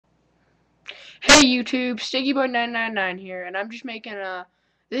Hey YouTube, StickyBoy999 here, and I'm just making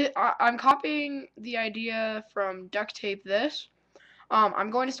I'm copying the idea from Duct Tape this. I'm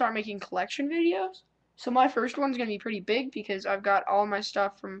going to start making collection videos. So my first one's gonna be pretty big because I've got all my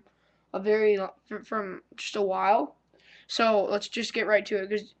stuff from from just a while. So let's just get right to it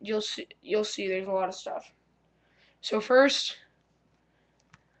because you'll see there's a lot of stuff. So first,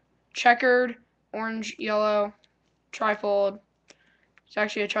 checkered, orange, yellow, trifold. It's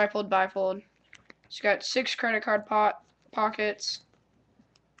actually a trifold bifold. It's got 6 credit card pockets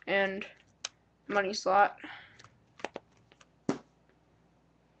and money slot.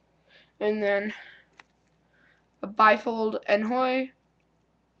 And then a bifold Enhoy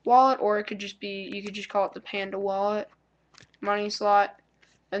wallet, or it could just be, you could just call it the Panda wallet, money slot,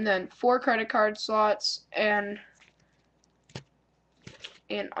 and then 4 credit card slots and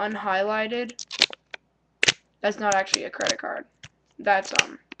an unhighlighted. That's not actually a credit card. That's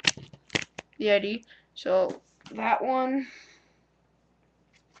the ID. So that one,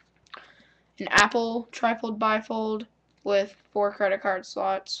 an Apple trifold bifold with 4 credit card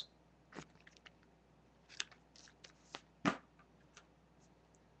slots.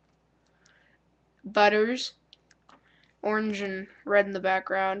 Butters, orange and red in the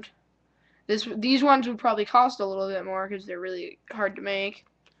background. These ones would probably cost a little bit more because they're really hard to make.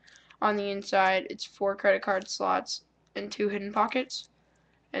 On the inside, it's 4 credit card slots and 2 hidden pockets,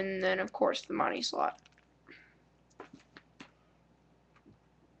 and then of course the money slot.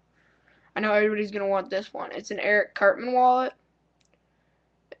 I know everybody's gonna want this one. It's an Eric Cartman wallet,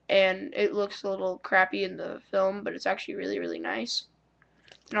 and it looks a little crappy in the film, but it's actually really nice.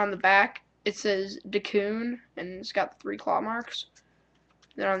 And on the back, it says Dacoon, and it's got 3 claw marks.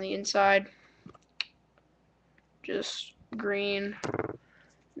 Then on the inside, just green.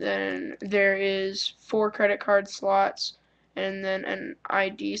 Then there is 4 credit card slots, and then an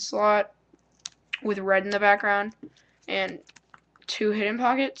ID slot with red in the background, and 2 hidden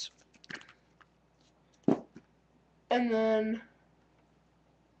pockets. And then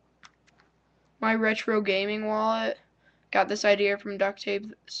my retro gaming wallet. Got this idea from Duct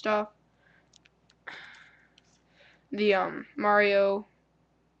Tape stuff. The Mario,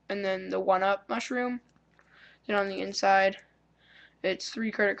 and then the 1-up mushroom. Then on the inside, it's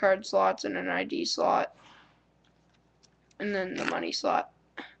 3 credit card slots and an ID slot, and then the money slot,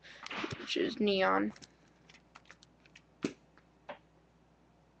 which is neon.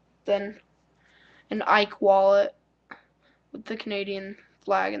 Then an Ike wallet with the Canadian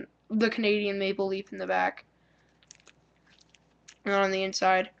flag and the Canadian maple leaf in the back. And on the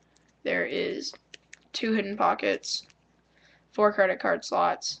inside, there is 2 hidden pockets, 4 credit card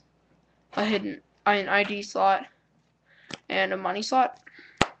slots, an ID slot, and a money slot.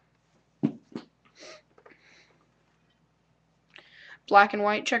 Black and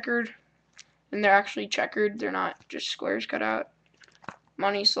white checkered, and they're actually checkered, they're not just squares cut out.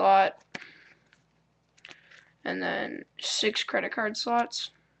 Money slot, and then 6 credit card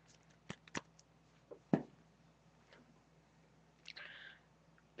slots.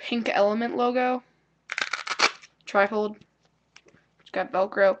 Pink Element logo, trifold. It's got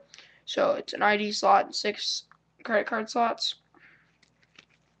Velcro, so it's an ID slot and 6 credit card slots.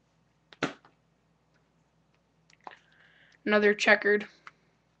 Another checkered,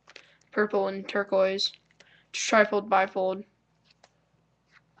 purple and turquoise, trifold bifold,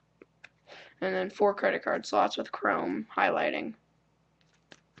 and then 4 credit card slots with chrome highlighting.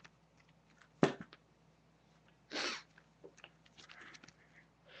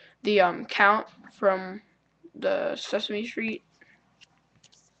 The count from the Sesame Street.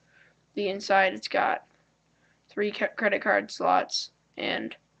 The inside, it's got 3 credit card slots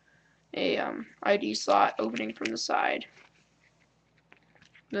and a ID slot opening from the side.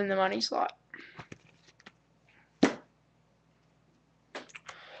 Then the money slot. A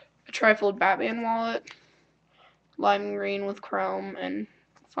trifold Batman wallet, lime green with chrome and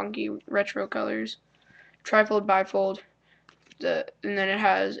funky retro colors. Trifold bifold. And then it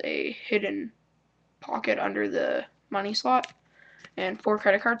has a hidden pocket under the money slot and 4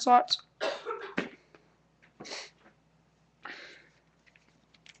 credit card slots.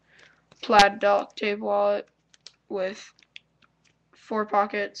 Plaid Duct Tape wallet with 4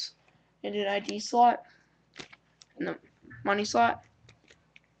 pockets and an ID slot and the money slot.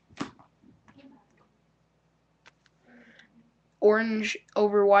 Orange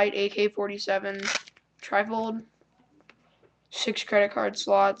over white AK-47 trifold, 6 credit card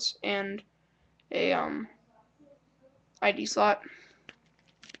slots and a ID slot.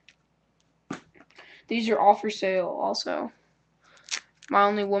 These are all for sale also. My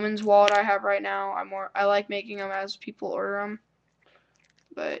only woman's wallet I have right now. I like making them as people order them.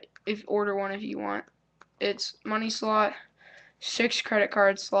 But if order one if you want. It's money slot, 6 credit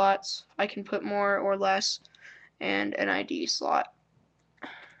card slots. I can put more or less, and an ID slot,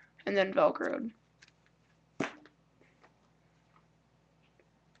 and then Velcroed.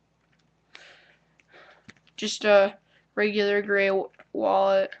 Just a regular gray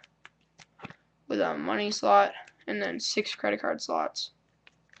wallet with a money slot and then 6 credit card slots.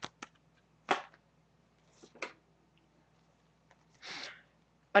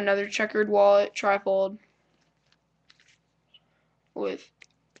 Another checkered wallet, trifold, with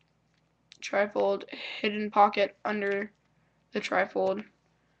trifold hidden pocket under the trifold,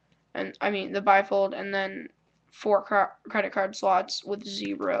 and I mean the bifold, and then 4 credit card slots with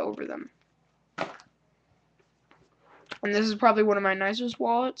 0 over them. And this is probably one of my nicest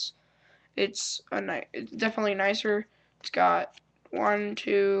wallets. It's definitely nicer. It's got 1,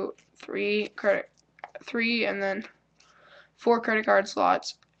 2, 3 and then 4 credit card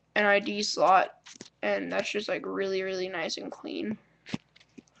slots, an ID slot, and that's just like really, really nice and clean.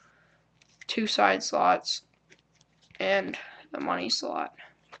 2 side slots and the money slot.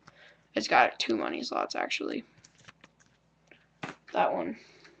 It's got 2 money slots actually. That one.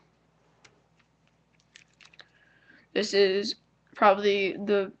 This is probably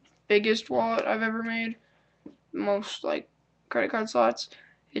the biggest wallet I've ever made. Most like credit card slots.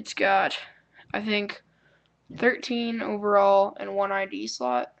 It's got, I think, 13 overall and 1 ID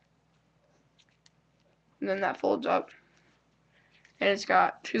slot. And then that folds up. And it's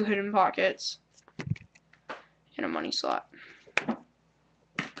got 2 hidden pockets and a money slot.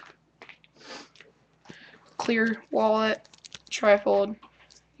 Clear wallet, trifold.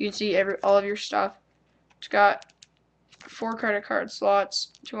 You can see all of your stuff. It's got 4 credit card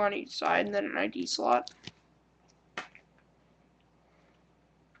slots, 2 on each side, and then an ID slot.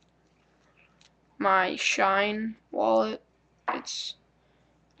 My Shine wallet, I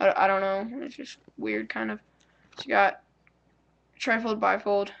don't know, it's just weird kind of. It's got trifold,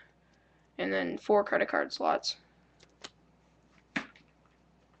 bifold, and then 4 credit card slots.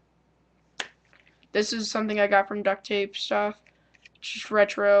 This is something I got from Duct Tape stuff. It's just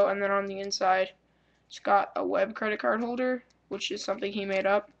retro, and then on the inside, it's got a web credit card holder, which is something he made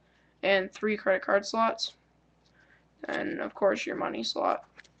up, and 3 credit card slots, and of course your money slot.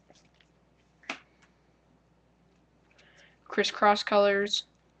 Crisscross colors,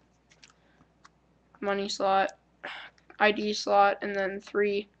 money slot, ID slot, and then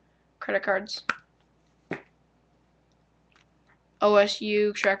 3 credit cards.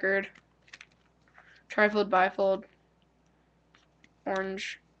 OSU checkered, trifold, bifold,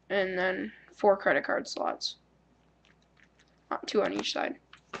 orange, and then 4 credit card slots, 2 on each side.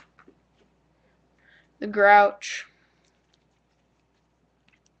 The Grouch,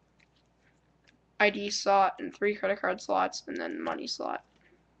 ID slot, and 3 credit card slots, and then money slot.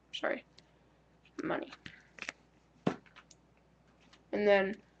 Sorry, money. And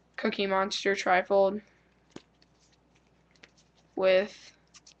then Cookie Monster trifold with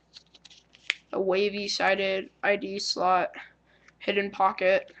a wavy sided ID slot, hidden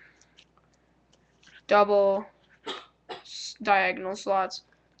pocket, double diagonal slots,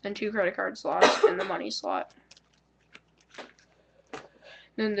 and 2 credit card slots, and the money slot.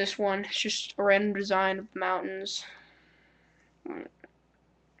 Then this one is just a random design of mountains. And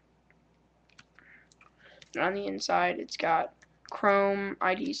on the inside, it's got chrome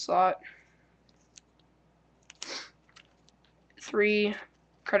ID slot, 3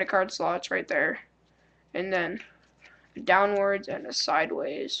 credit card slots right there, and then a downwards and a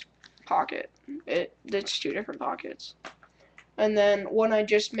sideways pocket. It's 2 different pockets. And then one I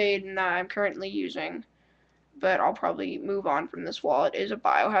just made and that I'm currently using, but I'll probably move on from this wallet, is a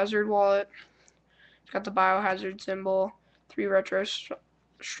Biohazard wallet. It's got the Biohazard symbol, 3 retro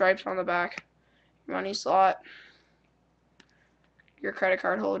stripes on the back, money slot, your credit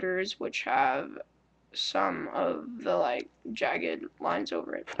card holders, which have some of the like jagged lines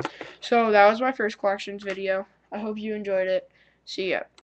over it. So that was my first collections video. I hope you enjoyed it. See ya.